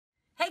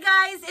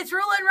guys, it's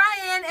Roula and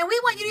Ryan, and we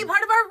want you to be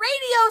part of our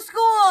radio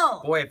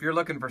school. Boy, if you're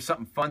looking for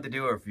something fun to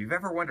do, or if you've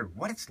ever wondered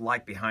what it's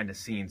like behind the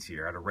scenes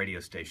here at a radio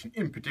station,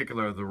 in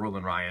particular the Roula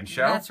and Ryan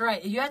show. That's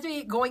right. You have to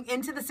be going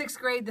into the 6th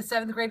grade, the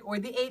 7th grade, or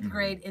the 8th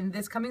grade in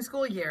this coming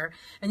school year,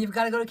 and you've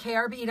got to go to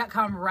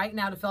krbe.com right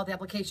now to fill out the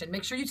application.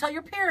 Make sure you tell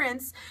your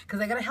parents, because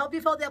they got to help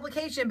you fill out the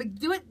application, but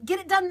get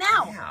it done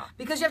now,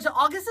 because you have to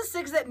August the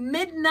 6th at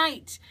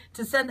midnight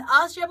to send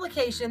us your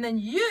application. Then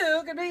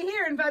you can be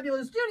here in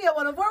fabulous Studio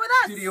 104 with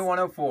us. Studio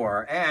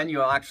 104, and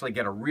you'll actually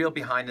get a real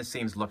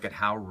behind-the-scenes look at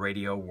how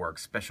radio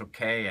works. Special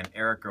K and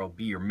Erica will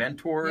be your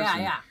mentors.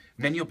 And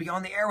then you'll be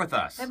on the air with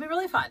us. It'll be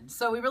really fun.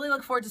 So we really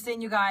look forward to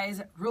seeing you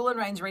guys. Roula and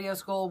Ryan's Radio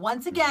School,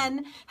 once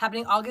again,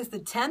 happening August the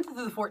 10th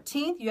through the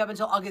 14th. You have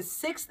until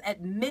August 6th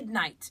at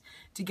midnight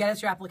to get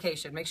us your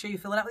application. Make sure you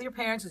fill it out with your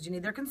parents because you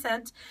need their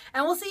consent.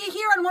 And we'll see you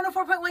here on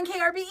 104.1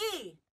 KRBE.